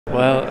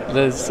Well,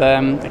 there's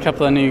a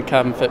couple of new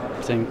carbon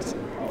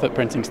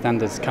footprinting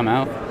standards come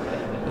out.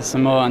 There's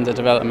some more under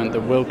development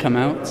that will come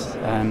out,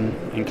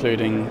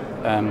 including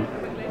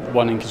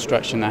one in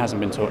construction that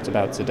hasn't been talked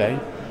about today,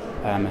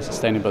 a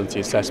sustainability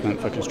assessment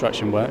for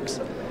construction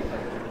works.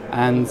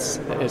 And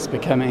it's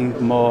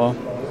becoming more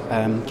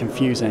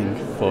confusing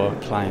for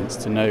clients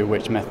to know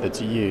which method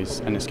to use,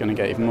 and it's going to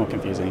get even more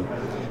confusing.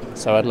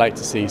 So I'd like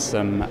to see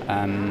some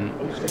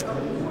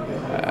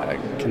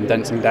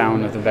condensing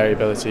down of the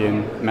variability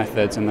in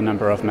methods and the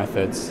number of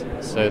methods,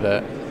 so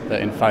that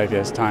in 5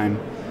 years' time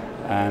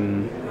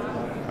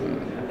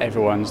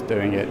everyone's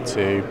doing it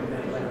to,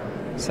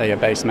 say, a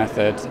base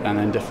method and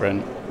then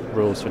different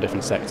rules for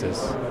different sectors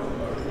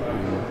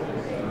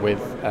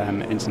with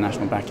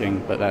international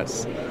backing, but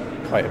that's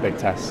quite a big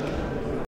task.